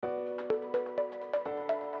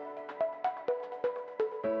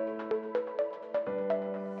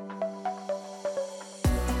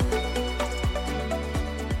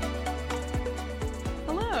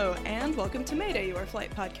and welcome to Mayday, your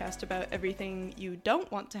flight podcast about everything you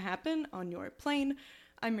don't want to happen on your plane.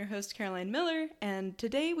 I'm your host, Caroline Miller, and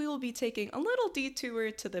today we will be taking a little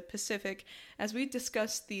detour to the Pacific as we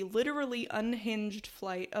discuss the literally unhinged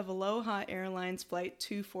flight of Aloha Airlines Flight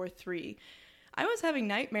 243. I was having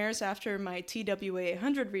nightmares after my TWA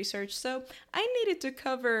 800 research, so I needed to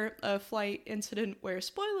cover a flight incident where,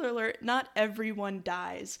 spoiler alert, not everyone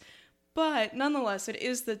dies. But nonetheless, it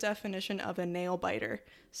is the definition of a nail biter.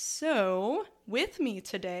 So, with me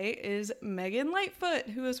today is Megan Lightfoot,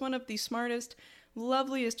 who is one of the smartest,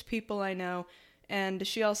 loveliest people I know, and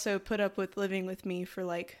she also put up with living with me for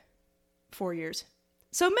like 4 years.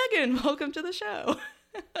 So Megan, welcome to the show.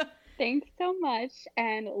 Thanks so much,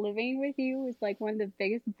 and living with you is like one of the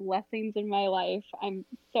biggest blessings in my life. I'm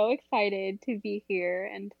so excited to be here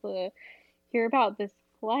and to hear about this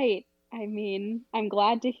flight. I mean, I'm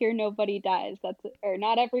glad to hear nobody dies. Or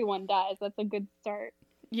not everyone dies. That's a good start.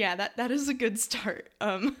 Yeah, that is a good start.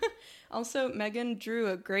 Also, Megan drew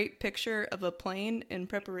a great picture of a plane in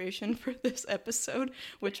preparation for this episode,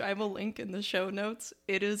 which I will link in the show notes.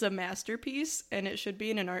 It is a masterpiece, and it should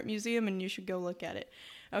be in an art museum, and you should go look at it.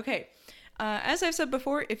 Okay, as I've said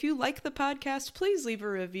before, if you like the podcast, please leave a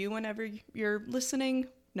review wherever you're listening.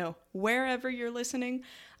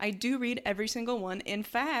 I do read every single one. In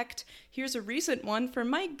fact, here's a recent one from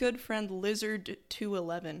my good friend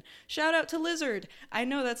Lizard211. Shout out to Lizard! I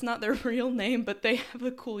know that's not their real name, but they have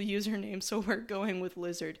a cool username, so we're going with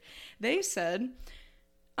Lizard. They said,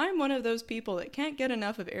 I'm one of those people that can't get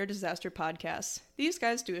enough of air disaster podcasts. These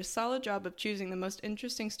guys do a solid job of choosing the most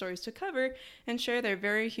interesting stories to cover and share their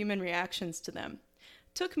very human reactions to them.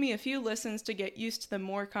 Took me a few listens to get used to the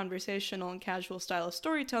more conversational and casual style of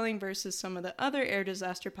storytelling versus some of the other air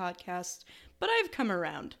disaster podcasts, but I've come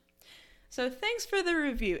around. So thanks for the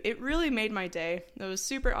review. It really made my day. It was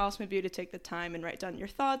super awesome of you to take the time and write down your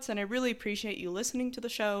thoughts, and I really appreciate you listening to the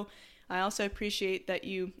show. I also appreciate that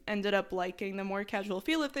you ended up liking the more casual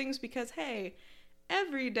feel of things because, hey,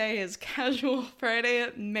 every day is Casual Friday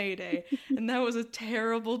at Mayday, and that was a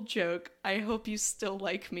terrible joke. I hope you still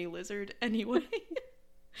like me, Lizard. Anyway.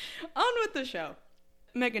 On with the show.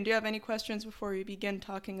 Megan, do you have any questions before we begin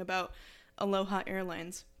talking about Aloha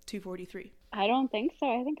Airlines 243? I don't think so.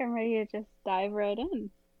 I think I'm ready to just dive right in.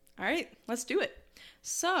 All right, let's do it.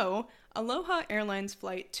 So, Aloha Airlines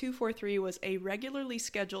Flight 243 was a regularly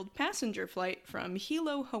scheduled passenger flight from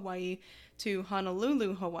Hilo, Hawaii to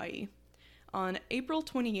Honolulu, Hawaii. On April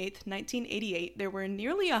 28, 1988, there were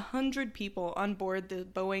nearly 100 people on board the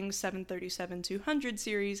Boeing 737-200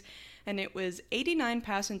 series, and it was 89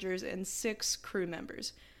 passengers and 6 crew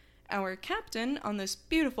members. Our captain on this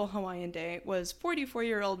beautiful Hawaiian day was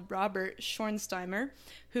 44-year-old Robert Schornsteimer,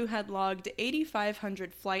 who had logged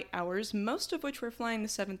 8,500 flight hours, most of which were flying the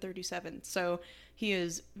 737, so he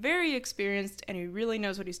is very experienced and he really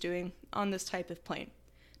knows what he's doing on this type of plane.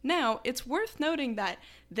 Now, it's worth noting that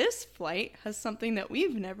this flight has something that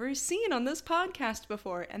we've never seen on this podcast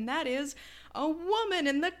before, and that is a woman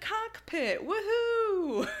in the cockpit.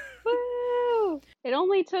 Woohoo! Woo! It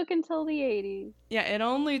only took until the 80s. Yeah, it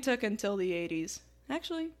only took until the 80s.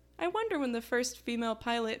 Actually, I wonder when the first female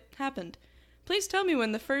pilot happened. Please tell me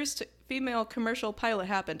when the first female commercial pilot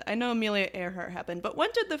happened. I know Amelia Earhart happened, but when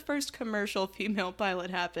did the first commercial female pilot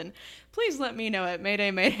happen? Please let me know at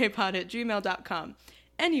maydaymaydaypod@gmail.com.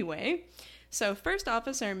 Anyway, so First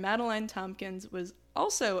Officer Madeline Tompkins was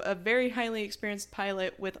also a very highly experienced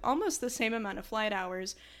pilot with almost the same amount of flight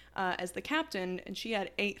hours as the captain, and she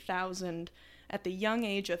had 8,000 at the young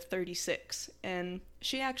age of 36. And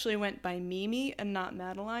she actually went by Mimi and not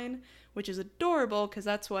Madeline, which is adorable because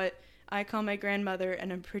that's what I call my grandmother,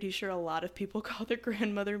 and I'm pretty sure a lot of people call their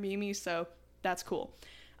grandmother Mimi, so that's cool.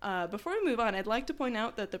 Before we move on, I'd like to point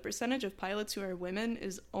out that the percentage of pilots who are women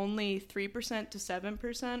is only 3% to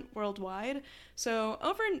 7% worldwide. So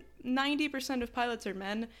over 90% of pilots are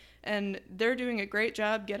men, and they're doing a great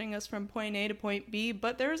job getting us from point A to point B,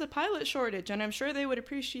 but there's a pilot shortage, and I'm sure they would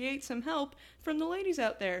appreciate some help from the ladies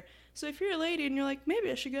out there. So if you're a lady and you're like, maybe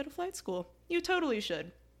I should go to flight school, you totally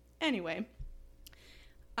should. Anyway,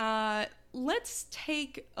 let's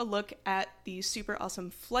take a look at the super awesome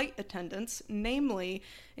flight attendants, namely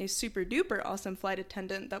a super duper awesome flight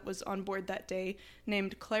attendant that was on board that day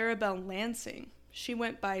named Clarabelle Lansing. She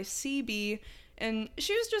went by CB, and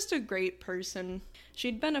she was just a great person.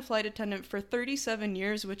 She'd been a flight attendant for 37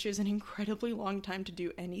 years, which is an incredibly long time to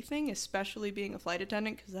do anything, especially being a flight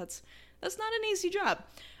attendant, because that's not an easy job.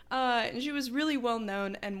 And she was really well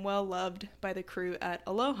known and well loved by the crew at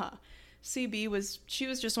Aloha. She was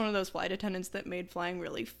just one of those flight attendants that made flying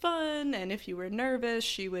really fun, and if you were nervous,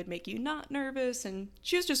 she would make you not nervous, and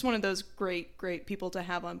she was just one of those great, great people to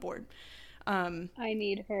have on board. I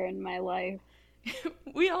need her in my life.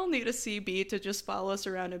 We all need a CB to just follow us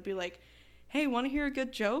around and be like, hey, want to hear a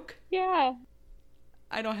good joke? Yeah.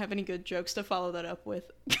 I don't have any good jokes to follow that up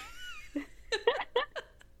with.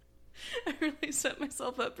 I really set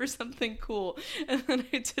myself up for something cool, and then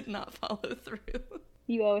I did not follow through.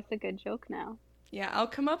 You owe us a good joke now. Yeah, I'll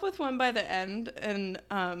come up with one by the end, and,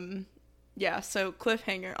 so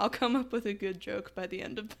cliffhanger. I'll come up with a good joke by the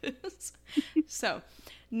end of this. So,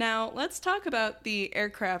 now let's talk about the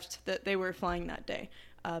aircraft that they were flying that day,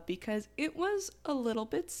 because it was a little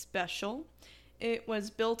bit special. It was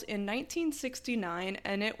built in 1969,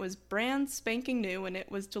 and it was brand spanking new, and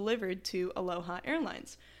it was delivered to Aloha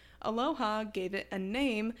Airlines. Aloha gave it a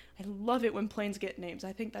name. I love it when planes get names.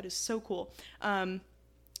 I think that is so cool.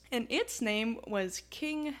 And its name was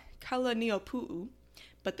King Kalaniʻopuʻu,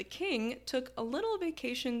 but the king took a little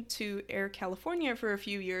vacation to Air California for a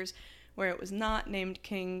few years, where it was not named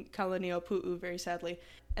King Kalaniʻopuʻu, very sadly.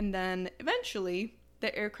 And then eventually,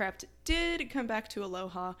 the aircraft did come back to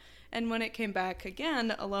Aloha, and when it came back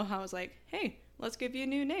again, Aloha was like, hey, let's give you a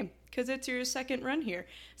new name, because it's your second run here.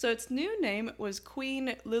 So its new name was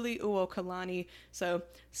Queen Liliuokalani, so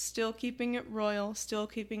still keeping it royal, still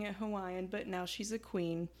keeping it Hawaiian, but now she's a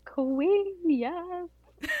queen. Queen, yes.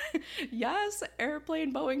 Yes,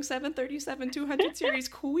 airplane Boeing 737-200 series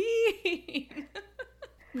queen.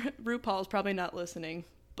 RuPaul's probably not listening,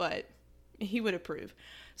 but he would approve.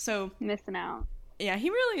 So missing out. Yeah, he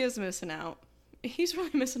really is missing out. He's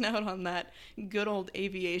really missing out on that good old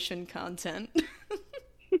aviation content.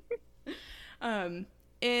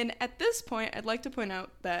 And at this point, I'd like to point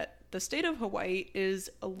out that the state of Hawaii is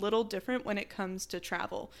a little different when it comes to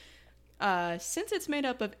travel. Since it's made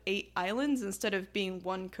up of 8 islands instead of being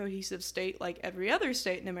one cohesive state like every other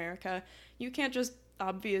state in America, you can't just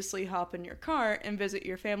obviously hop in your car and visit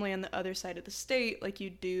your family on the other side of the state like you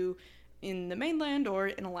do in the mainland or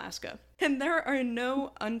in Alaska. And there are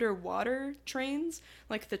no underwater trains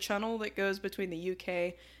like the channel that goes between the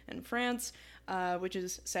UK and France, which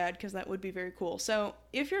is sad because that would be very cool. So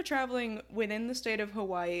if you're traveling within the state of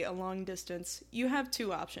Hawaii a long distance, you have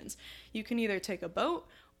 2 options. You can either take a boat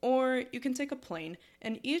or you can take a plane,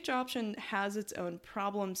 and each option has its own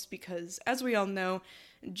problems because, as we all know,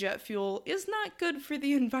 jet fuel is not good for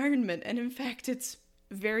the environment, and in fact it's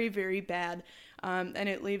very, very bad. And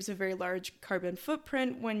it leaves a very large carbon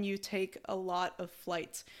footprint when you take a lot of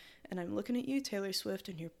flights. And I'm looking at you, Taylor Swift,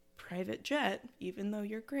 and your private jet, even though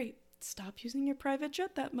you're great. Stop using your private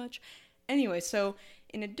jet that much. Anyway, so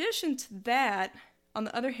in addition to that, on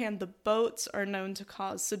the other hand, the boats are known to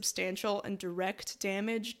cause substantial and direct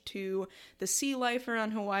damage to the sea life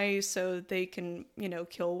around Hawaii, so they can,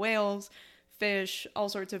 kill whales, fish, all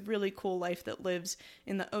sorts of really cool life that lives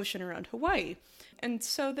in the ocean around Hawaii. And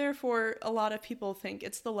so therefore, a lot of people think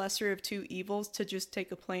it's the lesser of 2 evils to just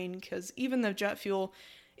take a plane, because even though jet fuel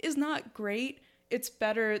is not great, it's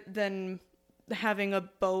better than having a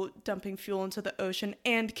boat dumping fuel into the ocean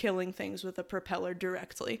and killing things with a propeller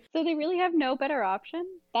directly. So they really have no better option?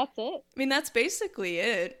 That's it? I mean, that's basically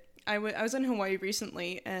it. I was in Hawaii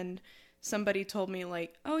recently, and somebody told me,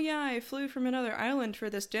 like, oh yeah, I flew from another island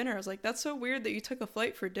for this dinner. I was like, that's so weird that you took a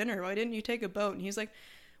flight for dinner. Why didn't you take a boat? And he's like,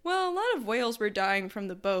 well, a lot of whales were dying from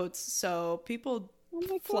the boats, so people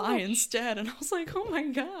fly instead. And I was like, oh my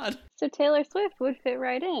god. So Taylor Swift would fit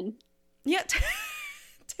right in. Yeah,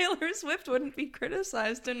 Taylor Swift wouldn't be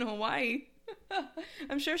criticized in Hawaii.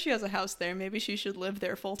 I'm sure she has a house there. Maybe she should live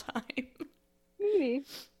there full time. Maybe.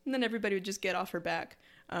 And then everybody would just get off her back.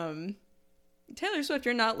 Taylor Swift,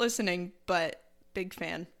 you're not listening, but big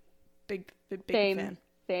fan. Big fan.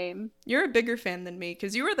 Same. You're a bigger fan than me,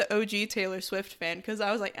 because you were the OG Taylor Swift fan, because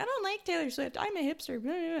I was like, I don't like Taylor Swift, I'm a hipster.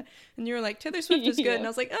 And you were like, Taylor Swift is good. Yep. And I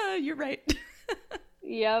was like, oh, you're right.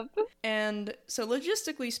 Yep. And so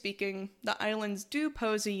logistically speaking, the islands do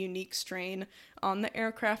pose a unique strain on the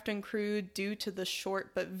aircraft and crew due to the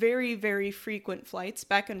short but very, very frequent flights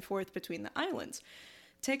back and forth between the islands.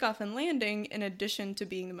 Takeoff and landing, in addition to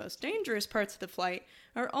being the most dangerous parts of the flight,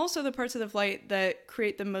 are also the parts of the flight that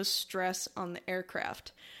create the most stress on the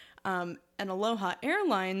aircraft. And Aloha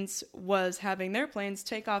Airlines was having their planes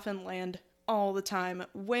take off and land all the time,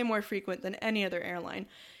 way more frequent than any other airline.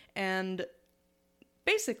 And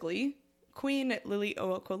basically, Queen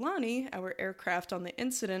Liliuokalani, our aircraft on the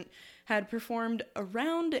incident, had performed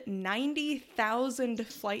around 90,000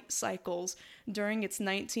 flight cycles during its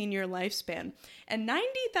 19-year lifespan. And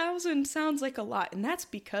 90,000 sounds like a lot, and that's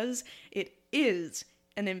because it is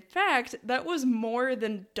And in fact, that was more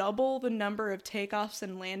than double the number of takeoffs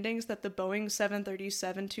and landings that the Boeing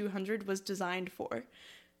 737-200 was designed for.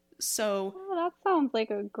 So, Oh, that sounds like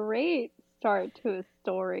a great start to a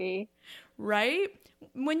story. right?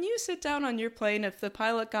 When you sit down on your plane, if the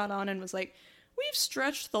pilot got on and was like, we've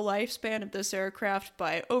stretched the lifespan of this aircraft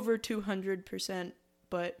by over 200%,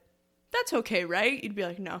 but that's okay, right? You'd be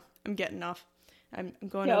like, no, I'm getting off. I'm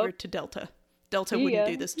going over to Delta. Delta wouldn't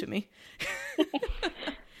do this to me.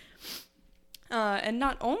 And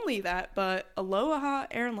not only that, but Aloha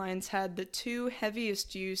Airlines had the two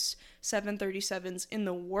heaviest use 737s in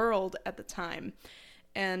the world at the time.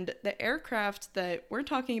 And the aircraft that we're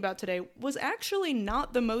talking about today was actually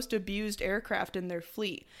not the most abused aircraft in their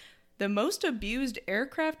fleet. The most abused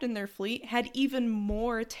aircraft in their fleet had even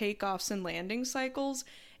more takeoffs and landing cycles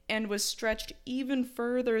and was stretched even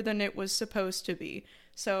further than it was supposed to be.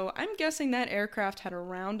 So I'm guessing that aircraft had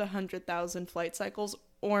around 100,000 flight cycles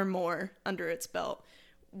or more under its belt,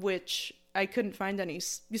 which I couldn't find any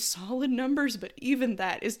solid numbers, but even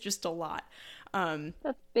that is just a lot.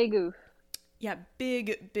 That's big oof. Yeah,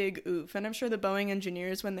 big oof. And I'm sure the Boeing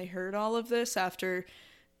engineers, when they heard all of this after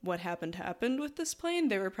what happened with this plane,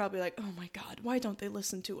 they were probably like, oh my god, why don't they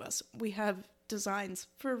listen to us? We have designs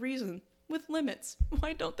for a reason with limits.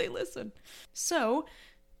 Why don't they listen? So,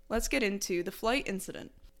 let's get into the flight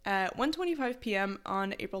incident. At 1:25 p.m.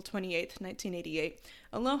 on April 28, 1988,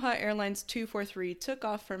 Aloha Airlines 243 took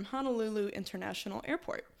off from Honolulu International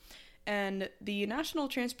Airport. And the National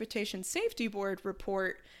Transportation Safety Board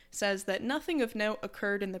report says that nothing of note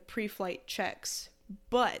occurred in the pre-flight checks.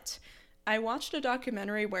 But I watched a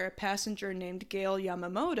documentary where a passenger named Gail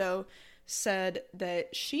Yamamoto said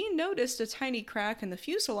that she noticed a tiny crack in the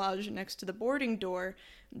fuselage next to the boarding door,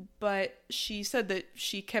 but she said that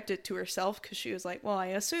she kept it to herself because she was like, well, I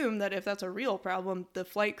assume that if that's a real problem, the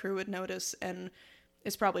flight crew would notice and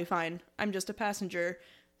it's probably fine. I'm just a passenger,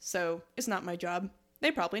 so it's not my job.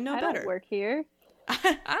 They probably know better. I don't work here.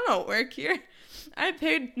 I don't work here. I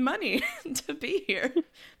paid money to be here.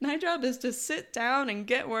 My job is to sit down and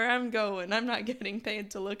get where I'm going. I'm not getting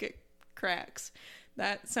paid to look at cracks.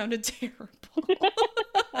 That sounded terrible.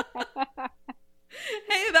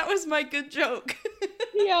 Hey, that was my good joke.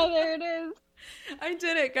 Yeah, there it is. I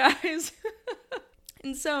did it, guys.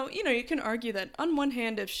 And so, you can argue that on one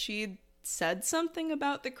hand, if she'd said something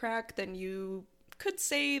about the crack, then you could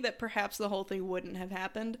say that perhaps the whole thing wouldn't have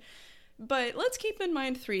happened. But let's keep in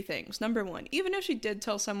mind three things. Number one, even if she did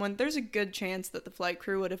tell someone, there's a good chance that the flight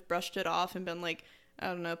crew would have brushed it off and been like, I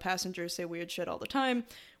don't know, passengers say weird shit all the time.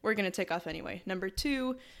 We're going to take off anyway. Number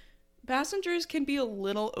two, passengers can be a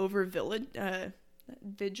little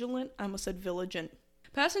vigilant. I almost said vigilant.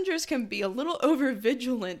 Passengers can be a little over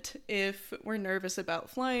vigilant if we're nervous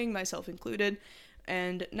about flying, myself included.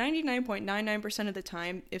 And 99.99% of the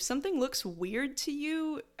time, if something looks weird to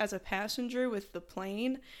you as a passenger with the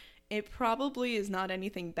plane, it probably is not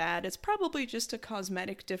anything bad. It's probably just a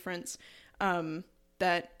cosmetic difference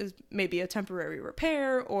that is maybe a temporary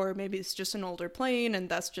repair, or maybe it's just an older plane and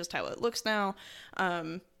that's just how it looks now.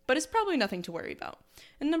 But it's probably nothing to worry about.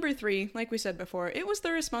 And number three, like we said before, it was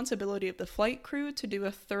the responsibility of the flight crew to do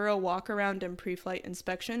a thorough walk-around and pre-flight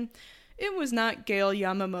inspection. It was not Gail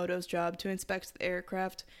Yamamoto's job to inspect the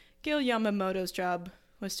aircraft. Gail Yamamoto's job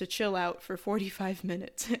was to chill out for 45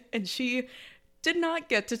 minutes. And she did not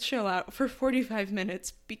get to chill out for 45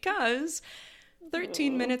 minutes because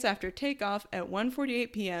 13 minutes after takeoff at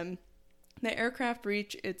 1:48 p.m., the aircraft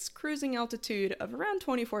reached its cruising altitude of around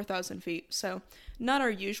 24,000 feet. So not our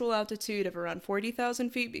usual altitude of around 40,000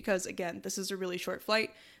 feet because, again, this is a really short flight.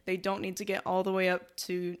 They don't need to get all the way up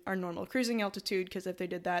to our normal cruising altitude because if they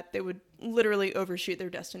did that, they would literally overshoot their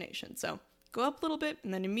destination. So go up a little bit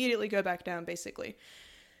and then immediately go back down, basically.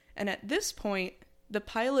 And at this point, the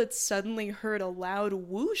pilots suddenly heard a loud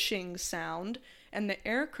whooshing sound and the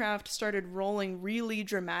aircraft started rolling really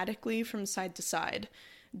dramatically from side to side.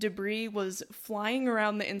 Debris was flying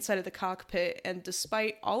around the inside of the cockpit, and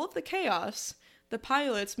despite all of the chaos, the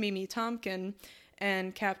pilots, Mimi Tompkin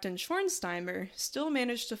and Captain Schornsteimer, still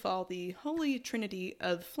managed to follow the holy trinity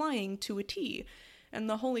of flying to a T. And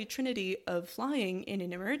the holy trinity of flying in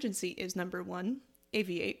an emergency is number 1,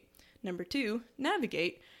 aviate, number 2,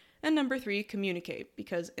 navigate, and number 3, communicate.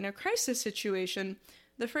 Because in a crisis situation,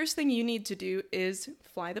 the first thing you need to do is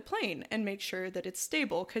fly the plane and make sure that it's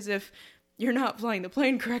stable, because if you're not flying the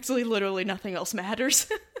plane correctly, literally nothing else matters.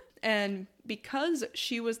 And because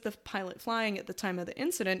she was the pilot flying at the time of the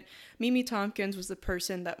incident, Mimi Tompkins was the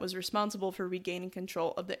person that was responsible for regaining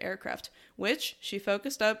control of the aircraft, which she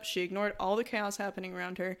focused up, she ignored all the chaos happening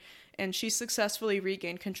around her, and she successfully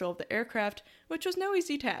regained control of the aircraft, which was no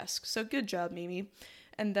easy task, so good job, Mimi.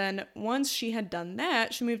 And then once she had done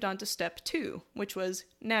that, she moved on to step 2, which was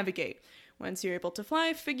navigate. Once you're able to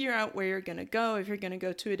fly, figure out where you're going to go, if you're going to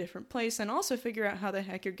go to a different place, and also figure out how the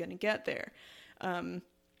heck you're going to get there. And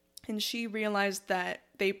she realized that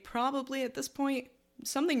they probably, at this point,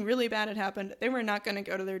 something really bad had happened. They were not going to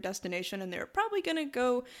go to their destination, and they were probably going to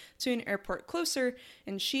go to an airport closer.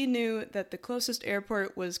 And she knew that the closest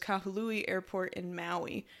airport was Kahului Airport in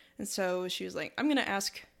Maui. And so she was like, I'm going to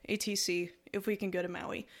ask ATC if we can go to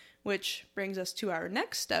Maui, which brings us to our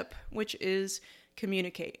next step, which is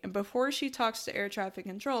communicate. And before she talks to air traffic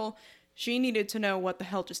control, she needed to know what the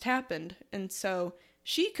hell just happened. And so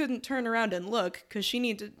she couldn't turn around and look because she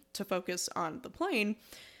needed to focus on the plane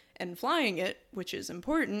and flying it, which is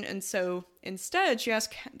important. And so instead, she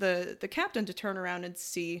asked the captain to turn around and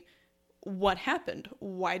see what happened.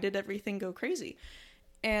 Why did everything go crazy?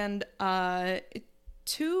 And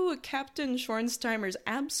to Captain Schornsteimer's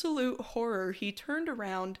absolute horror, he turned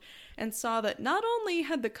around and saw that not only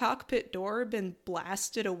had the cockpit door been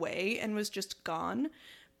blasted away and was just gone,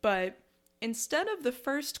 but instead of the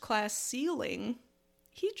first class ceiling,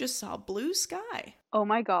 he just saw blue sky. Oh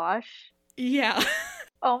my gosh. Yeah.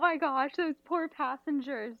 Oh my gosh, those poor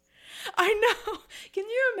passengers. I know. Can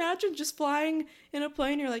you imagine just flying in a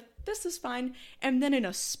plane? You're like, this is fine. And then in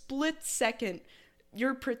a split second,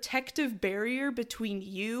 your protective barrier between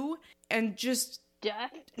you and just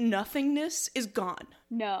death, nothingness is gone.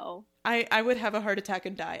 No. I would have a heart attack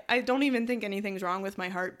and die. I don't even think anything's wrong with my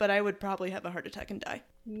heart, but I would probably have a heart attack and die.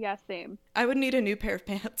 Yeah, same. I would need a new pair of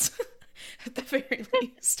pants. At the very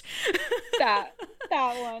least. that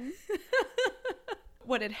one.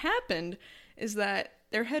 What had happened is that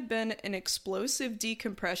there had been an explosive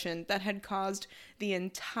decompression that had caused the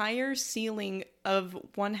entire ceiling of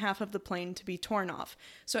one half of the plane to be torn off.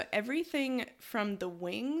 So everything from the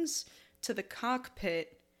wings to the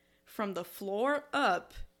cockpit, from the floor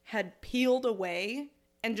up, had peeled away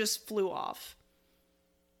and just flew off.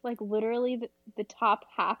 Like literally the top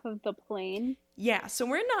half of the plane? Yeah, so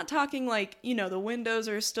we're not talking like, the windows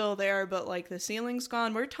are still there, but like the ceiling's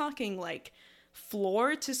gone. We're talking like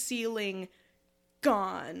floor to ceiling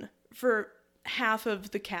gone for half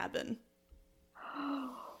of the cabin.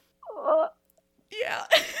 Yeah.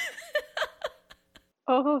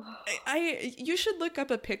 Oh. You should look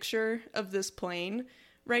up a picture of this plane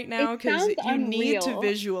right now because you need to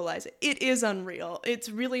visualize it. It is unreal. It's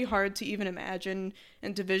really hard to even imagine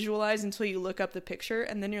and to visualize until you look up the picture,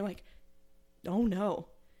 and then you're like, oh no,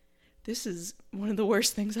 this is one of the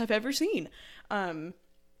worst things I've ever seen.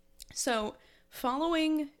 So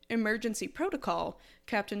following emergency protocol,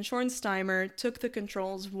 Captain Schornsteimer took the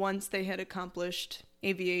controls once they had accomplished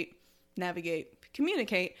aviate, navigate,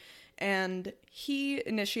 communicate, and he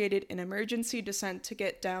initiated an emergency descent to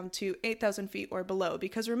get down to 8,000 feet or below.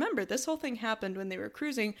 Because remember, this whole thing happened when they were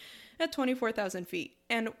cruising at 24,000 feet.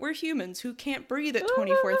 And we're humans who can't breathe at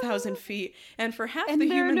 24,000 feet. And for half the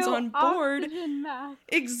humans on board...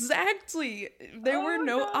 Exactly! There were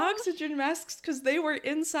no oxygen masks because they were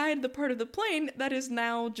inside the part of the plane that is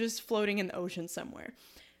now just floating in the ocean somewhere.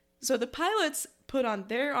 So the pilots put on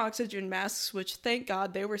their oxygen masks, which thank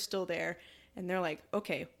God they were still there. And they're like,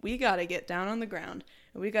 okay, we gotta get down on the ground,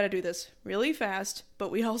 and we gotta do this really fast,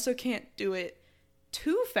 but we also can't do it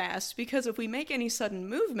too fast, because if we make any sudden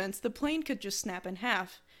movements, the plane could just snap in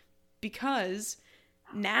half, because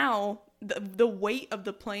now the weight of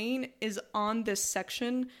the plane is on this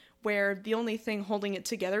section where the only thing holding it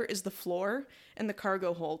together is the floor and the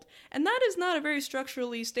cargo hold. And that is not a very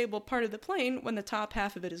structurally stable part of the plane when the top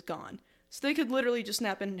half of it is gone. So they could literally just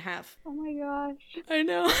snap in half. Oh my gosh. I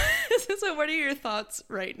know. So what are your thoughts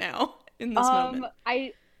right now in this moment?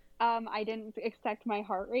 I didn't expect my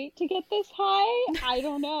heart rate to get this high. I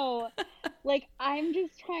don't know. Like, I'm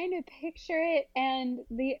just trying to picture it, and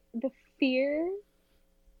the fear.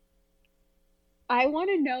 I want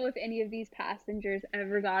to know if any of these passengers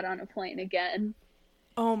ever got on a plane again.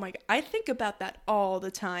 Oh my God. I think about that all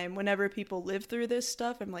the time whenever people live through this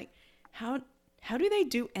stuff. I'm like, how do they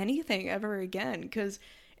do anything ever again? Because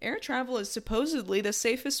air travel is supposedly the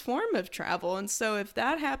safest form of travel. And so if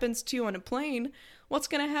that happens to you on a plane, what's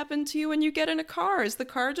going to happen to you when you get in a car? Is the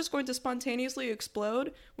car just going to spontaneously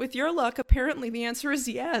explode? With your luck, apparently the answer is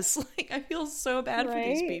yes. Like, I feel so bad for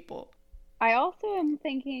these people. I also am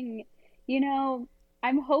thinking,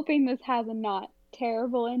 I'm hoping this has a not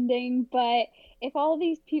terrible ending, but if all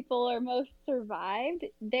these people are most survived,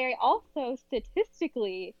 they also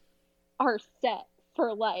statistically are set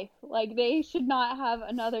for life. Like, they should not have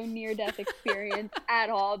another near-death experience at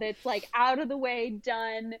all. That's like out of the way,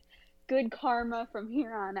 done, good karma from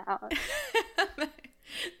here on out.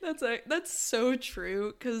 That's so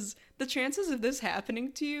true, because the chances of this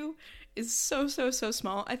happening to you is so, so, so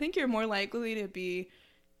small. I think you're more likely to be,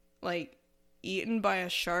 like, eaten by a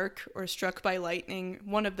shark or struck by lightning,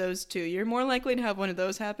 one of those two. You're more likely to have one of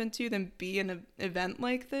those happen to you than be in an event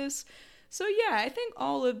like this. So yeah, I think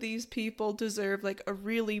all of these people deserve, like, a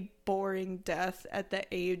really boring death at the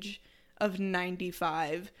age of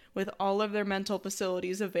 95, with all of their mental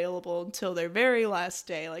facilities available until their very last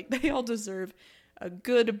day. Like, they all deserve a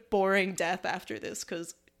good, boring death after this,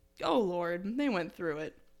 because, oh lord, they went through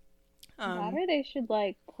it. That or they should,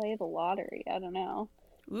 like, play the lottery. I don't know.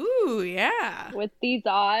 Ooh, yeah. With these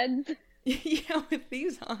odds. Yeah, with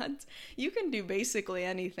these odds, you can do basically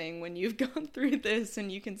anything when you've gone through this,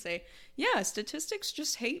 and you can say, yeah, statistics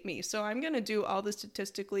just hate me, so I'm going to do all the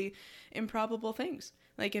statistically improbable things.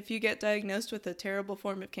 Like, if you get diagnosed with a terrible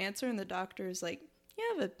form of cancer and the doctor is like, you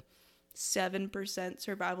have a 7%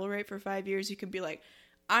 survival rate for 5 years, you can be like,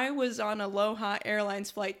 I was on Aloha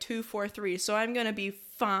Airlines flight 243, so I'm going to be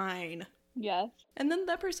fine. Yes. And then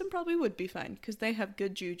that person probably would be fine, because they have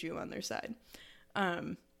good juju on their side.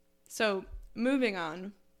 So, moving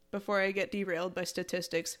on, before I get derailed by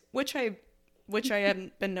statistics, which I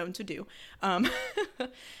haven't been known to do.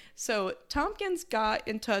 So, Tompkins got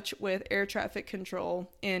in touch with air traffic control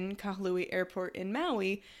in Kahului Airport in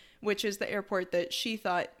Maui, which is the airport that she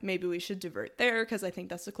thought maybe we should divert there, because I think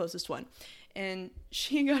that's the closest one. And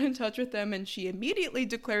she got in touch with them, and she immediately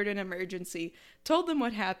declared an emergency, told them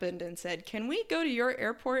what happened, and said, can we go to your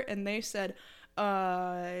airport? And they said,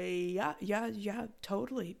 yeah,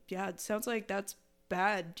 totally. Yeah, it sounds like that's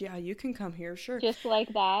bad. Yeah, you can come here, sure. Just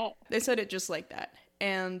like that? They said it just like that.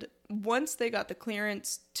 And once they got the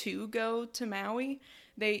clearance to go to Maui,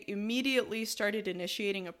 they immediately started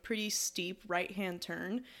initiating a pretty steep right-hand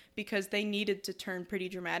turn, because they needed to turn pretty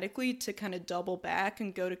dramatically to kind of double back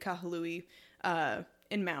and go to Kahului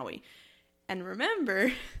in Maui. And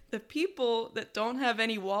remember, the people that don't have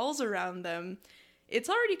any walls around them, it's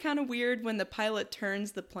already kind of weird when the pilot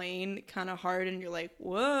turns the plane kind of hard and you're like,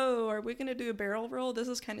 whoa, are we going to do a barrel roll? This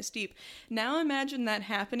is kind of steep. Now imagine that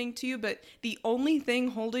happening to you, but the only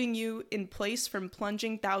thing holding you in place from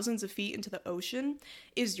plunging thousands of feet into the ocean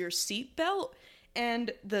is your seatbelt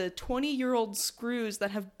and the 20-year-old screws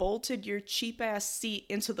that have bolted your cheap-ass seat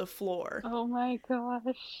into the floor. Oh my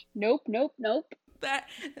gosh. Nope.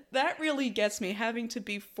 That really gets me, having to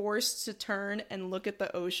be forced to turn and look at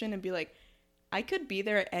the ocean and be like, I could be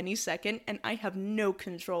there at any second, and I have no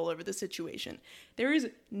control over the situation. There is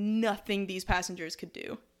nothing these passengers could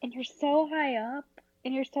do. And you're so high up.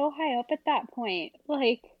 At that point.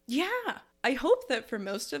 Like... Yeah. I hope that for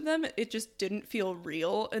most of them, it just didn't feel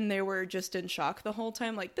real, and they were just in shock the whole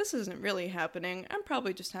time. Like, this isn't really happening. I'm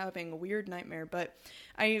probably just having a weird nightmare. But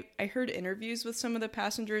I heard interviews with some of the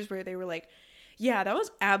passengers where they were like, yeah, that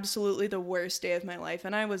was absolutely the worst day of my life,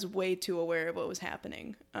 and I was way too aware of what was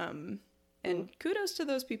happening. And kudos to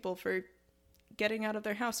those people for getting out of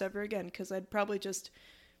their house ever again, because I'd probably just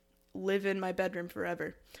live in my bedroom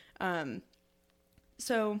forever.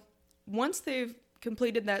 So once they've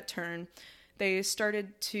completed that turn, they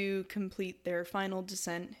started to complete their final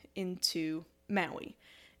descent into Maui.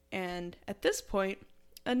 And at this point,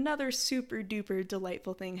 another super duper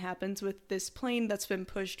delightful thing happens with this plane that's been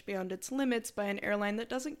pushed beyond its limits by an airline that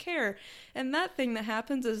doesn't care. And that thing that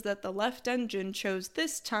happens is that the left engine chose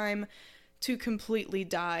this time to completely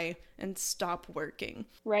die and stop working.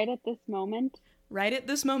 Right at this moment,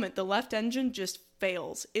 the left engine just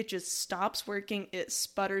fails. It just stops working. It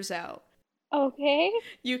sputters out. Okay.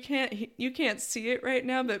 You can't see it right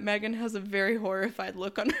now, but Megan has a very horrified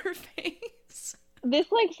look on her face.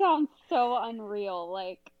 This, like, sounds so unreal.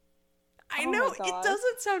 Like, I know, it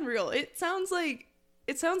doesn't sound real. It sounds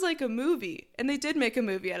like a movie. And they did make a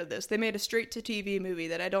movie out of this. They made a straight-to-TV movie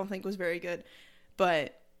that I don't think was very good.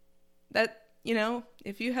 But that, you know,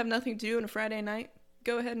 if you have nothing to do on a Friday night,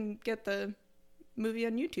 go ahead and get the movie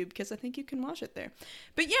on YouTube, because I think you can watch it there.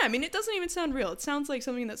 But yeah, I mean, it doesn't even sound real. It sounds like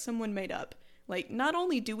something that someone made up. Like, not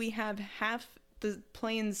only do we have half the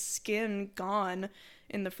plane's skin gone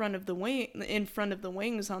in front of the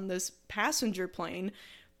wings on this passenger plane,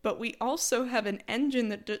 but we also have an engine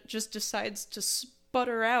that just decides to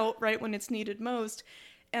sputter out right when it's needed most.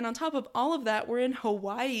 And on top of all of that, we're in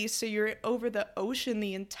Hawaii, so you're over the ocean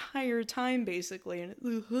the entire time, basically. And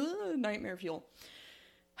nightmare fuel.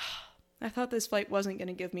 I thought this flight wasn't going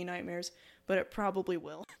to give me nightmares, but it probably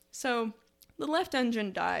will. So, the left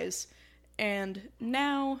engine dies, and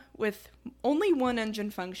now, with only one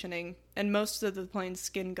engine functioning, and most of the plane's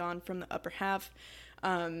skin gone from the upper half,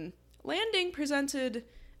 landing presented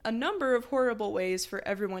a number of horrible ways for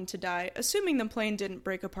everyone to die, assuming the plane didn't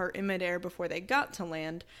break apart in midair before they got to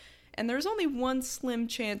land. And there's only one slim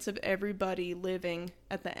chance of everybody living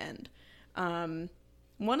at the end.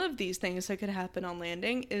 One of these things that could happen on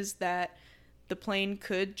landing is that the plane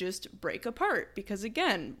could just break apart, because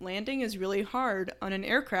again, landing is really hard on an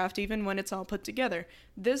aircraft even when it's all put together.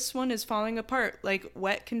 This one is falling apart like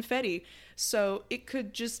wet confetti, so it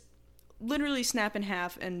could just literally snap in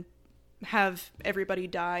half and have everybody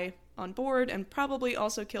die on board, and probably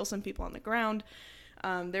also kill some people on the ground.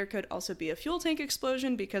 There could also be a fuel tank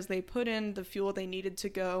explosion because they put in the fuel they needed to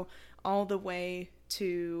go all the way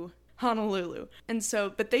to Honolulu. And so,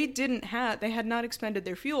 but they had not expended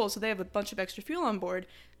their fuel, so they have a bunch of extra fuel on board.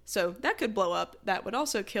 So that could blow up. That would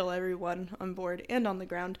also kill everyone on board and on the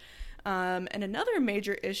ground. And another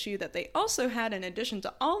major issue that they also had, in addition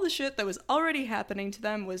to all the shit that was already happening to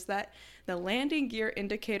them, was that the landing gear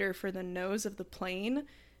indicator for the nose of the plane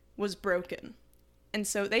was broken. And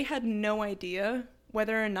so they had no idea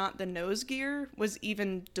whether or not the nose gear was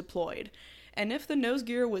even deployed. And if the nose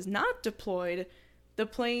gear was not deployed, the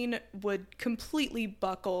plane would completely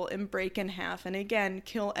buckle and break in half, and again,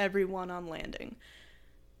 kill everyone on landing.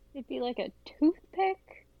 It'd be like a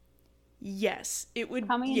toothpick? Yes, it would.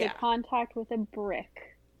 Coming into contact with a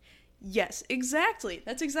brick. Yes, exactly.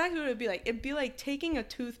 That's exactly what it would be like. It'd be like taking a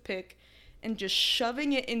toothpick and just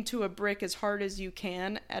shoving it into a brick as hard as you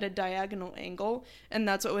can at a diagonal angle, and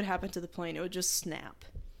that's what would happen to the plane. It would just snap.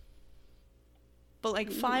 But,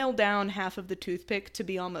 like, file down half of the toothpick to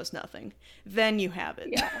be almost nothing. Then you have it.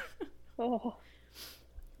 Yeah. Oh.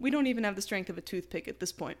 We don't even have the strength of a toothpick at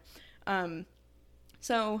this point.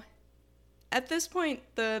 So, at this point,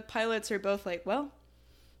 the pilots are both like, well,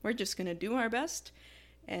 we're just going to do our best,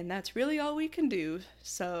 and that's really all we can do.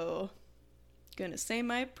 So, gonna say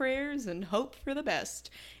my prayers and hope for the best.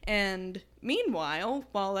 And meanwhile,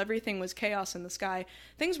 while everything was chaos in the sky,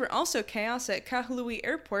 things were also chaos at Kahului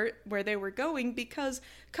Airport, where they were going, because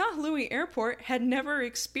Kahului Airport had never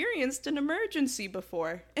experienced an emergency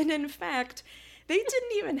before. And in fact, they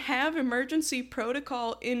didn't even have emergency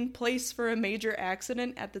protocol in place for a major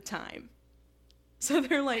accident at the time. So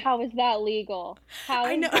they're like, how is that legal? How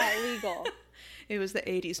is that legal? It was the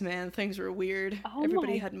 80s, man. Things were weird. Oh,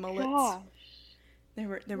 everybody had mullets. Gosh.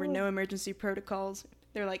 There were no emergency protocols.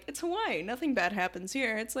 They're like, it's Hawaii. Nothing bad happens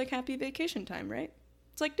here. It's like happy vacation time, right?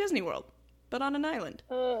 It's like Disney World, but on an island.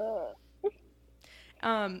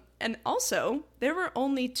 And also, there were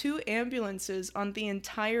only 2 ambulances on the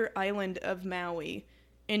entire island of Maui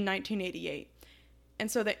in 1988. And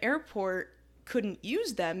so the airport couldn't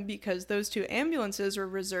use them because those 2 ambulances were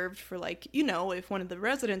reserved for, like, you know, if one of the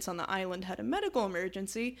residents on the island had a medical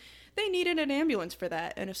emergency, they needed an ambulance for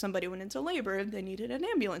that. And if somebody went into labor, they needed an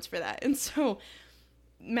ambulance for that. And so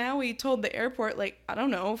Maui told the airport, like, I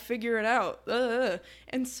don't know, figure it out.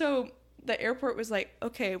 And so the airport was like,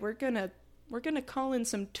 okay, we're gonna call in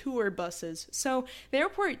some tour buses. So the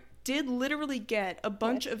airport did literally get a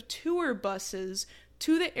bunch of tour buses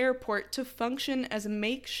to the airport to function as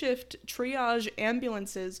makeshift triage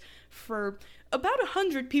ambulances for about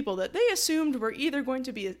 100 people that they assumed were either going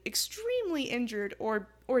to be extremely injured or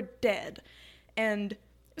dead. And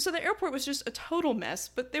so the airport was just a total mess,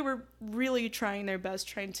 but they were really trying their best,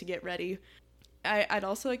 trying to get ready. I'd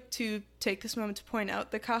also like to take this moment to point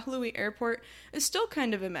out the Kahului Airport is still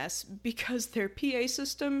kind of a mess because their PA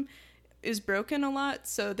system is broken a lot,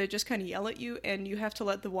 so they just kind of yell at you, and you have to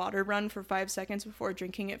let the water run for 5 seconds before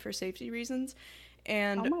drinking it for safety reasons.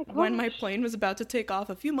 And when my plane was about to take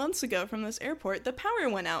off a few months ago from this airport, the power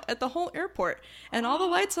went out at the whole airport, and all the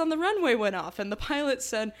lights on the runway went off, and the pilot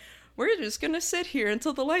said, we're just gonna sit here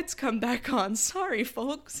until the lights come back on. Sorry,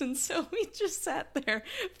 folks. And so we just sat there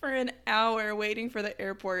for an hour waiting for the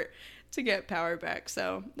airport to get power back.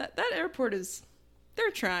 So that airport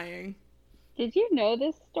they're trying. Did you know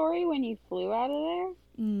this story when you flew out of there?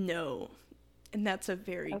 No. And that's a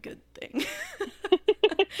very good thing.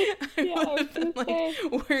 Yeah, I would have been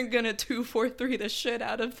like, we're gonna 243 the shit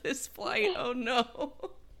out of this flight. Oh no.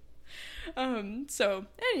 So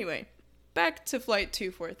anyway, back to Flight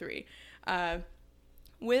 243.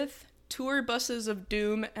 With tour buses of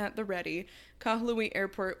doom at the ready, Kahului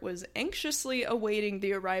Airport was anxiously awaiting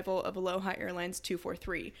the arrival of Aloha Airlines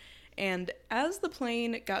 243. And as the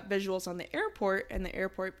plane got visuals on the airport and the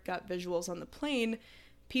airport got visuals on the plane,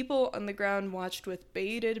 people on the ground watched with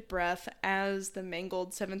bated breath as the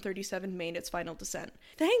mangled 737 made its final descent.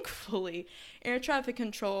 Thankfully, air traffic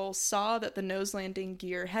control saw that the nose landing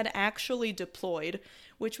gear had actually deployed,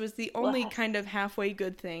 which was the only kind of halfway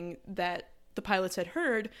good thing that the pilots had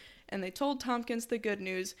heard, and they told Tompkins the good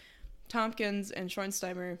news. Tompkins and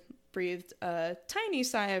Schornsteimer breathed a tiny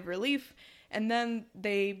sigh of relief, and then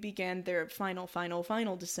they began their final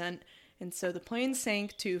descent. And so the plane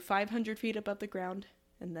sank to 500 feet above the ground,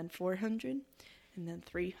 and then 400, and then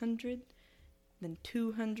 300, then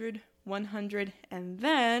 200, 100, and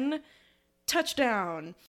then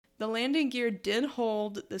touchdown! The landing gear did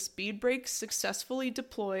hold, the speed brakes successfully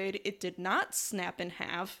deployed, it did not snap in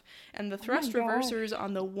half, and the thrust reversers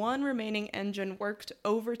on the one remaining engine worked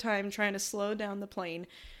overtime trying to slow down the plane.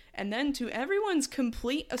 And then, to everyone's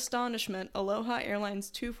complete astonishment, Aloha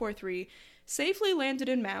Airlines 243 safely landed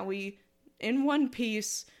in Maui in one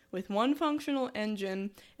piece with one functional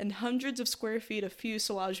engine and hundreds of square feet of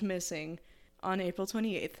fuselage missing on April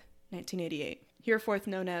 28th, 1988, hereforth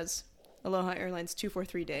known as Aloha Airlines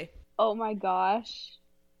 243 Day. Oh my gosh.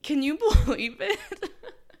 Can you believe it?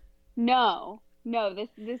 No,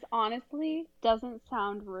 this honestly doesn't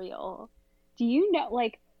sound real. Do you know,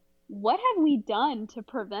 like, what have we done to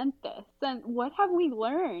prevent this? And what have we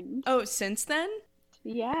learned? Oh, since then?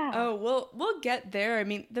 Yeah. Oh, we'll get there. I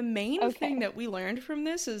mean, the main thing that we learned from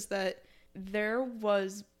this is that there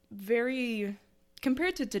was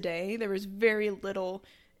compared to today, there was very little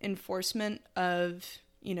enforcement of,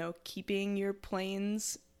 keeping your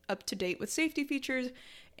planes up to date with safety features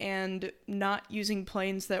and not using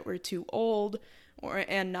planes that were too old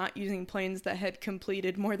and not using planes that had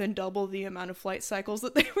completed more than double the amount of flight cycles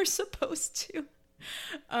that they were supposed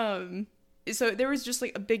to. So there was just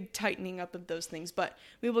like a big tightening up of those things, but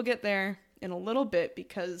we will get there in a little bit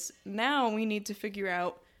because now we need to figure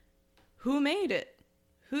out who made it,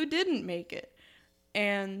 who didn't make it.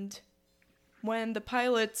 And when the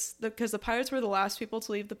pilots, because the pilots were the last people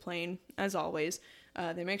to leave the plane, as always,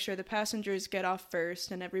 they make sure the passengers get off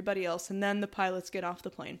first and everybody else, and then the pilots get off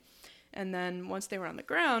the plane. And then once they were on the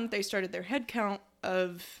ground, they started their head count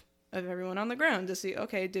of everyone on the ground to see,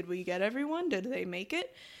 okay, did we get everyone? Did they make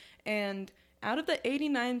it? And out of the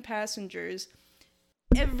 89 passengers,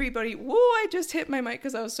 everybody, whoa, I just hit my mic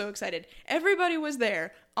because I was so excited. Everybody was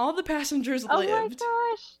there. All the passengers lived. Oh my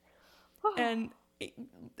gosh. Oh. And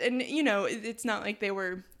it's not like they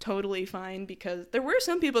were totally fine, because there were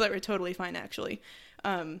some people that were totally fine, actually.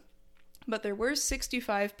 But there were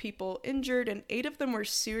 65 people injured, and 8 of them were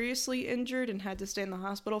seriously injured and had to stay in the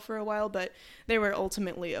hospital for a while, but they were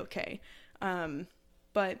ultimately okay.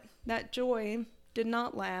 But that joy did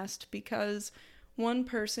not last, because one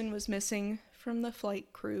person was missing from the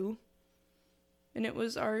flight crew, and it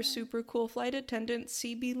was our super cool flight attendant,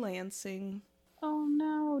 CB Lansing. Oh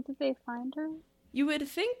no, did they find her? You would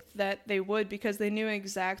think that they would, because they knew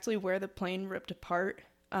exactly where the plane ripped apart.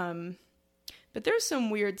 But there's some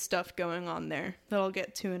weird stuff going on there that I'll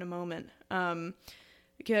get to in a moment.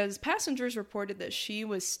 Because passengers reported that she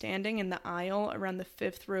was standing in the aisle around the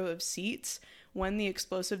 5th row of seats when the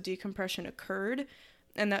explosive decompression occurred,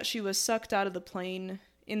 and that she was sucked out of the plane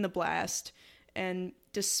in the blast. And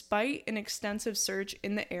despite an extensive search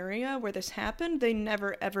in the area where this happened, they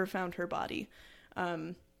never ever found her body.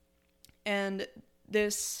 And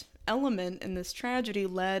this element in this tragedy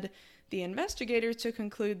led the investigators to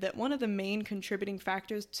conclude that one of the main contributing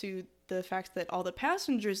factors to the fact that all the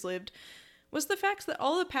passengers lived was the fact that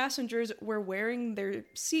all the passengers were wearing their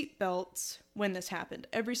seatbelts when this happened.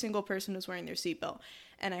 Every single person was wearing their seatbelt.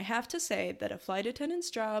 And I have to say that a flight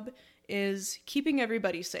attendant's job is keeping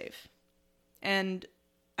everybody safe. And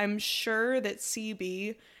I'm sure that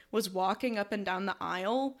CB was walking up and down the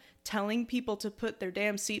aisle telling people to put their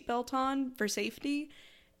damn seatbelt on for safety,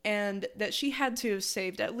 and that she had to have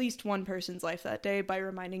saved at least one person's life that day by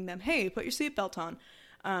reminding them, hey, put your seatbelt on.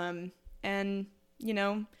 And,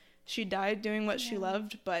 she died doing what she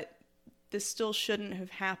loved, but this still shouldn't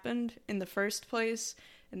have happened in the first place,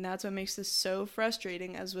 and that's what makes this so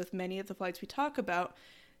frustrating, as with many of the flights we talk about,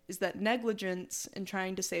 is that negligence in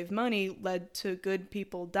trying to save money led to good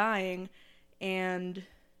people dying. And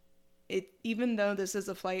even though this is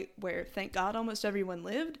a flight where, thank God, almost everyone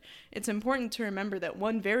lived, it's important to remember that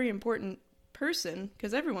one very important person,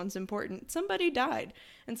 because everyone's important, somebody died.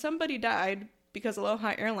 And somebody died because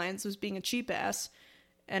Aloha Airlines was being a cheap ass,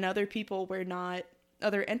 and other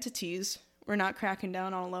entities were not cracking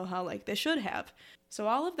down on Aloha like they should have. So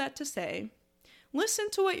all of that to say, listen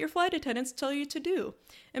to what your flight attendants tell you to do,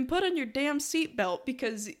 and put on your damn seatbelt,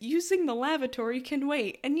 because using the lavatory can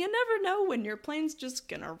wait, and you never know when your plane's just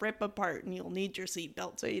gonna rip apart and you'll need your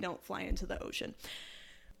seatbelt so you don't fly into the ocean.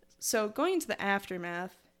 So going into the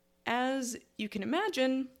aftermath, as you can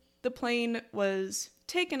imagine, the plane was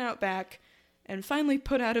taken out back and finally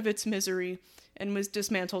put out of its misery and was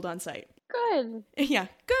dismantled on site. Good. Yeah,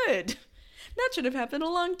 good. That should have happened a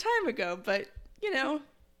long time ago, but,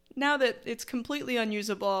 now that it's completely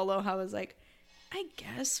unusable, Aloha was like, I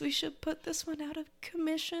guess we should put this one out of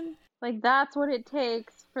commission. Like, that's what it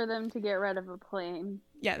takes for them to get rid of a plane.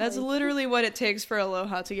 Yeah, that's Like, literally what it takes for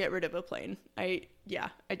Aloha to get rid of a plane. I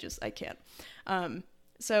can't.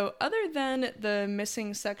 So other than the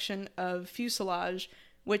missing section of fuselage,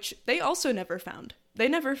 which they also never found. They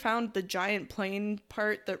never found the giant plane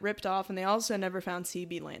part that ripped off, and they also never found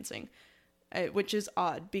CB lancing, which is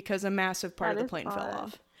odd because a massive part of the plane fell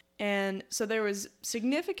off. And so there was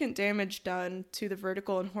significant damage done to the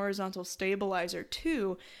vertical and horizontal stabilizer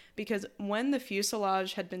too, because when the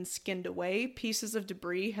fuselage had been skinned away, pieces of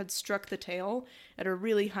debris had struck the tail at a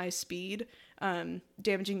really high speed,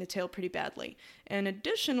 damaging the tail pretty badly. And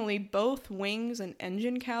additionally, both wings and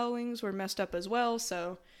engine cowlings were messed up as well,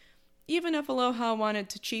 so even if Aloha wanted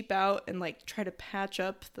to cheap out and like try to patch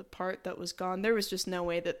up the part that was gone, there was just no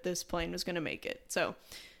way that this plane was going to make it. So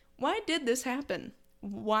why did this happen?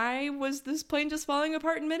 Why was this plane just falling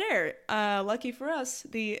apart in midair? Lucky for us,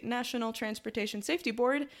 the National Transportation Safety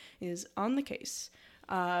Board is on the case.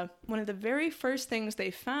 One of the very first things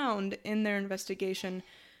they found in their investigation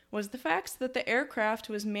was the fact that the aircraft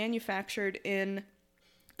was manufactured in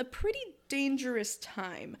a pretty dangerous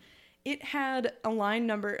time. It had a line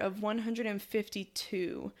number of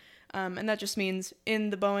 152, and that just means in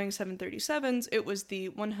the Boeing 737s, it was the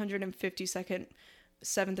 152nd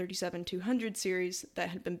 737-200 series that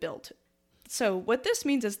had been built. So what this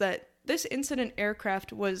means is that this incident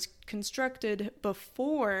aircraft was constructed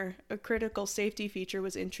before a critical safety feature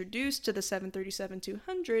was introduced to the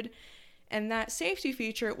 737-200, and that safety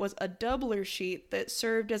feature was a doubler sheet that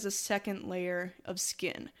served as a second layer of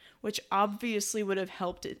skin, which obviously would have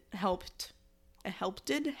helped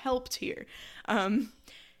here.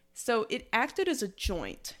 So it acted as a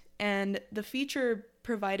joint, and the feature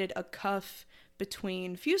provided a cuff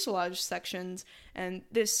between fuselage sections, and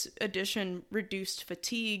this addition reduced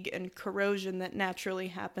fatigue and corrosion that naturally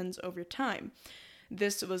happens over time.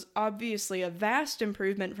 This was obviously a vast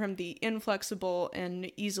improvement from the inflexible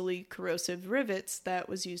and easily corrosive rivets that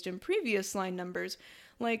was used in previous line numbers,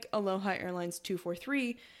 like Aloha Airlines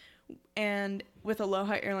 243, and with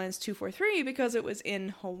Aloha Airlines 243, because it was in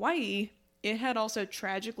Hawaii, it had also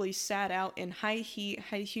tragically sat out in high heat,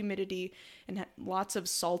 high humidity, and had lots of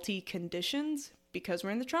salty conditions because we're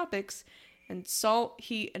in the tropics, and salt,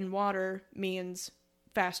 heat, and water means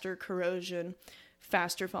faster corrosion,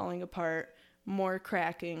 faster falling apart, more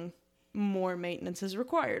cracking, more maintenance is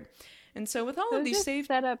required. And so with all of these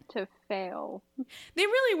set up to fail. They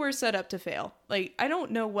really were set up to fail. Like, I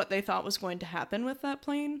don't know what they thought was going to happen with that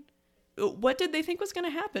plane. What did they think was going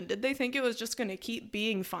to happen? Did they think it was just going to keep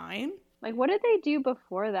being fine? Like, what did they do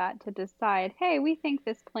before that to decide, hey, we think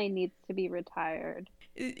this plane needs to be retired?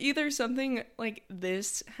 Either something like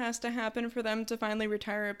this has to happen for them to finally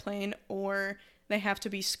retire a plane, or they have to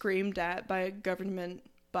be screamed at by a government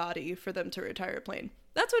body for them to retire a plane.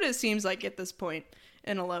 That's what it seems like at this point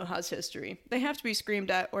in Aloha's history. They have to be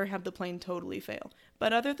screamed at or have the plane totally fail.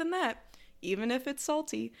 But other than that, even if it's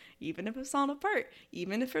salty, even if it's falling apart,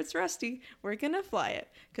 even if it's rusty, we're gonna fly it,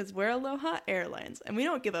 because we're Aloha Airlines, and we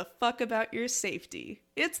don't give a fuck about your safety.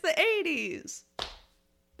 It's the 80s!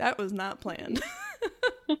 That was not planned.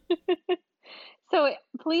 So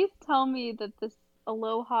please tell me that this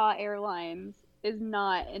Aloha Airlines is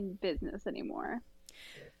not in business anymore.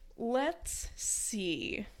 Let's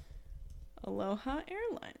see. Aloha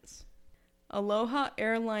Airlines. Aloha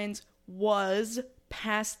Airlines was,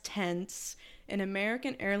 past tense, an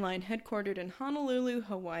American airline headquartered in Honolulu,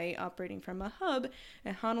 Hawaii, operating from a hub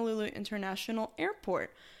at Honolulu International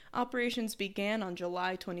Airport. Operations began on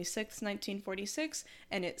July 26, 1946,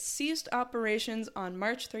 and it ceased operations on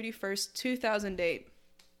March 31st, 2008.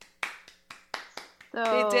 So,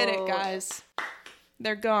 they did it, guys.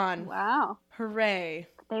 They're gone. Wow. Hooray.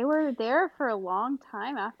 They were there for a long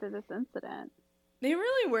time after this incident. They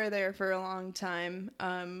really were there for a long time,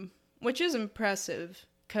 which is impressive,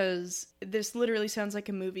 because this literally sounds like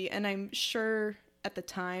a movie, and I'm sure at the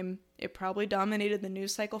time it probably dominated the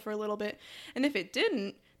news cycle for a little bit, and if it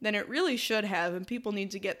didn't, then it really should have, and people need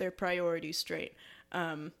to get their priorities straight.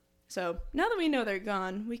 So now that we know they're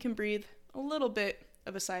gone, we can breathe a little bit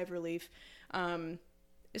of a sigh of relief,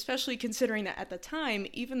 especially considering that at the time,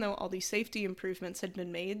 even though all these safety improvements had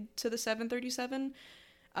been made to the 737,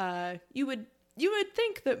 you would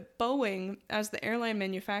think that Boeing, as the airline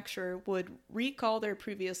manufacturer, would recall their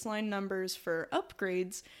previous line numbers for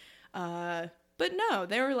upgrades, but no,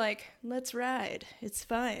 they were like, let's ride, it's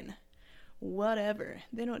fine. Whatever.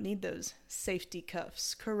 They don't need those safety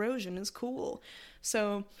cuffs. Corrosion is cool.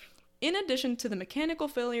 So, in addition to the mechanical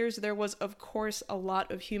failures, there was, of course, a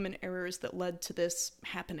lot of human errors that led to this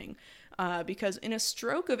happening. because in a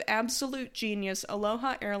stroke of absolute genius,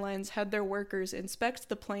 Aloha Airlines had their workers inspect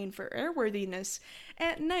the plane for airworthiness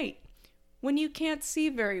at night when you can't see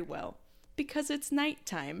very well because it's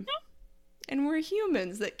nighttime. And we're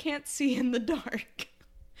humans that can't see in the dark.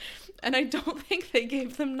 And I don't think they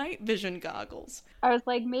gave them night vision goggles. I was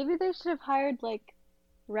like, maybe they should have hired, like,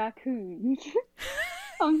 raccoons.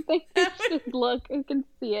 Something that should look and can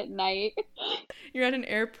see at night. You're at an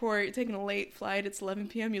airport, you're taking a late flight, it's 11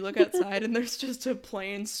 p.m., you look outside, and there's just a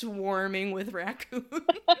plane swarming with raccoons.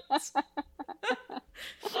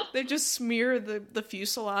 They just smear the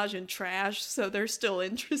fuselage in trash, so they're still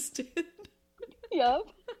interested. Yep.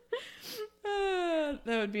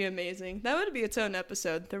 That would be amazing. That would be its own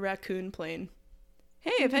episode, the raccoon plane.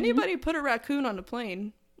 Hey, if anybody put a raccoon on a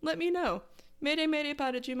plane, let me know.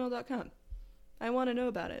 maydaymaydaypod@gmail.com. I want to know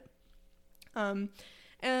about it.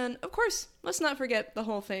 And of course, let's not forget the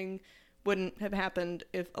whole thing wouldn't have happened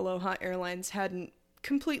if Aloha Airlines hadn't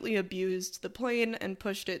completely abused the plane and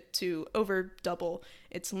pushed it to over double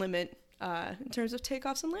its limit in terms of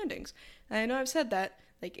takeoffs and landings. And I know I've said that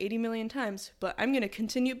like 80 million times, but I'm going to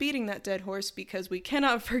continue beating that dead horse because we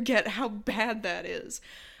cannot forget how bad that is.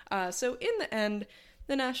 So in the end,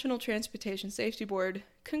 the National Transportation Safety Board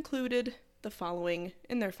concluded the following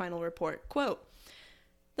in their final report, quote,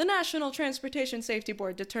 "The National Transportation Safety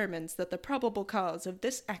Board determines that the probable cause of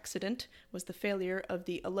this accident was the failure of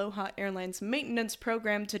the Aloha Airlines maintenance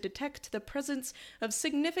program to detect the presence of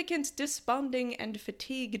significant disbonding and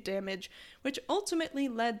fatigue damage, which ultimately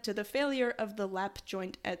led to the failure of the lap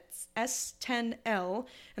joint at S10L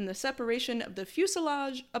and the separation of the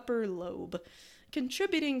fuselage upper lobe.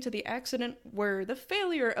 Contributing to the accident were the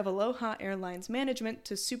failure of Aloha Airlines management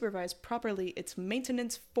to supervise properly its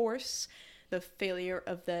maintenance force, the failure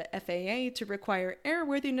of the FAA to require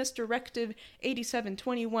Airworthiness Directive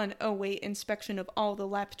 872108 inspection of all the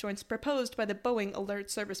lap joints proposed by the Boeing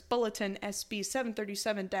Alert Service Bulletin SB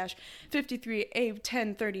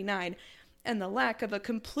 737-53A1039, and the lack of a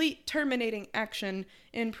complete terminating action,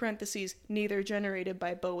 in parentheses, neither generated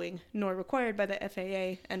by Boeing nor required by the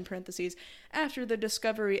FAA, end parentheses, after the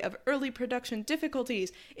discovery of early production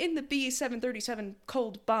difficulties in the B737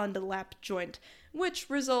 cold bond lap joint, which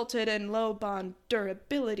resulted in low bond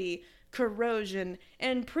durability, corrosion,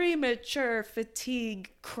 and premature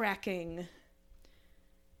fatigue cracking."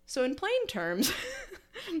 So in plain terms,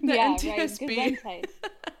 the NTSB... Right,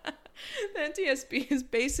 the NTSB is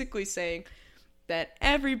basically saying that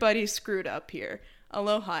everybody screwed up here.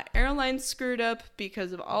 Aloha Airlines screwed up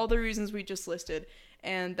because of all the reasons we just listed,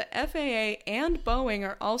 and the FAA and Boeing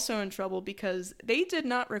are also in trouble because they did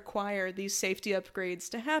not require these safety upgrades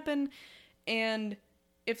to happen, and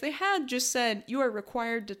if they had just said, you are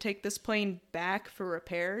required to take this plane back for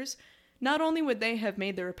repairs, not only would they have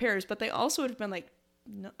made the repairs, but they also would have been like,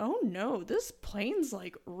 oh no, this plane's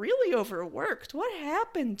like really overworked. What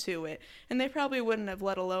happened to it? And they probably wouldn't have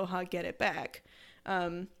let Aloha get it back.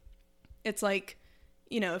 It's like,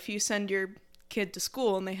 you know, if you send your kid to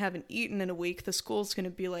school and they haven't eaten in a week, the school's going to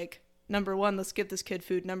be like, number one, let's give this kid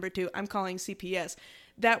food. Number two, I'm calling CPS.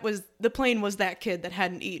 The plane was that kid that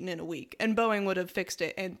hadn't eaten in a week. And Boeing would have fixed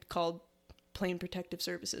it and called Plane Protective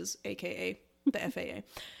Services, aka the FAA.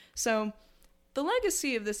 So the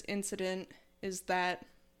legacy of this incident is that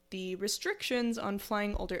the restrictions on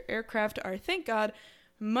flying older aircraft are, thank God,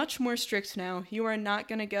 much more strict now. You are not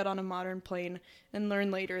going to get on a modern plane and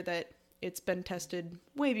learn later that it's been tested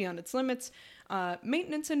way beyond its limits.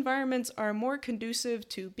 Maintenance environments are more conducive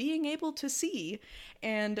to being able to see,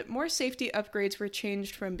 and more safety upgrades were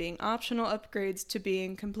changed from being optional upgrades to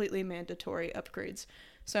being completely mandatory upgrades.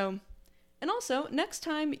 So, and also, next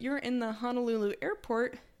time you're in the Honolulu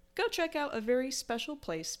airport, go check out a very special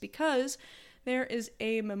place because there is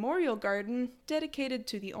a memorial garden dedicated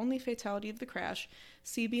to the only fatality of the crash,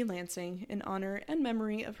 C.B. Lansing, in honor and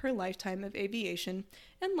memory of her lifetime of aviation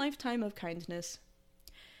and lifetime of kindness.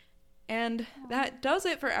 And that does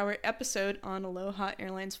it for our episode on Aloha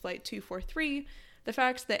Airlines Flight 243. The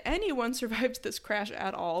fact that anyone survived this crash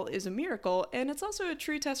at all is a miracle, and it's also a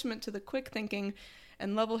true testament to the quick thinking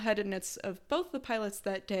and level-headedness of both the pilots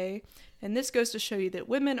that day, and this goes to show you that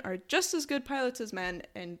women are just as good pilots as men,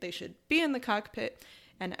 and they should be in the cockpit.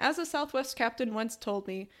 And as a Southwest captain once told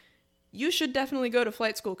me, you should definitely go to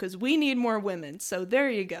flight school because we need more women. So there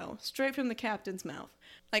you go, straight from the captain's mouth.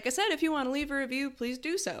 Like I said, if you want to leave a review, please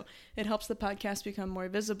do so. It helps the podcast become more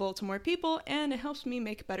visible to more people, and it helps me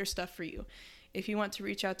make better stuff for you. If you want to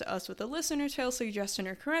reach out to us with a listener tale, suggestion,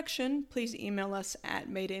 or correction, please email us at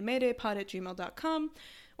maydaymaydaypod@gmail.com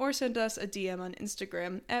or send us a DM on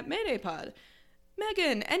Instagram at maydaypod.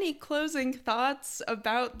 Megan, any closing thoughts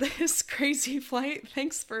about this crazy flight?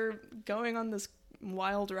 Thanks for going on this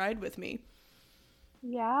wild ride with me.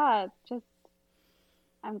 Yeah, just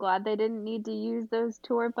I'm glad they didn't need to use those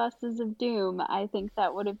tour buses of doom. I think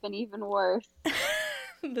that would have been even worse.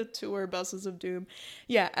 The tour buses of doom.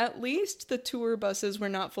 Yeah, at least the tour buses were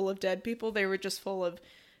not full of dead people. They were just full of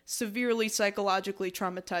severely psychologically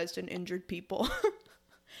traumatized and injured people.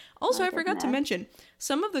 Also, Oh, I forgot to goodness. mention,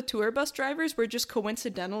 some of the tour bus drivers were just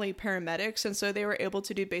coincidentally paramedics, and so they were able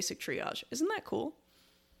to do basic triage. Isn't that cool?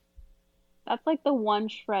 That's like the one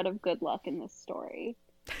shred of good luck in this story.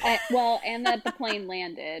 Well, and that the plane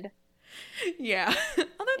landed Yeah. Other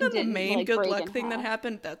and than the didn't main like good break luck in thing that half.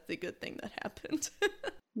 happened, that's the good thing that happened.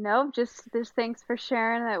 Nope, just thanks for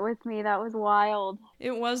sharing that with me. That was wild.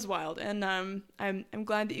 It was wild, and I'm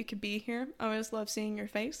glad that you could be here. I always love seeing your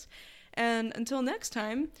face. And until next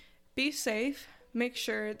time, be safe. Make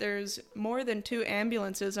sure there's more than 2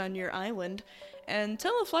 ambulances on your island, and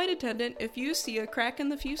tell a flight attendant if you see a crack in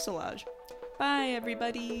the fuselage. Bye,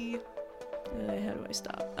 everybody. How do I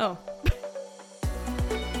stop? Oh.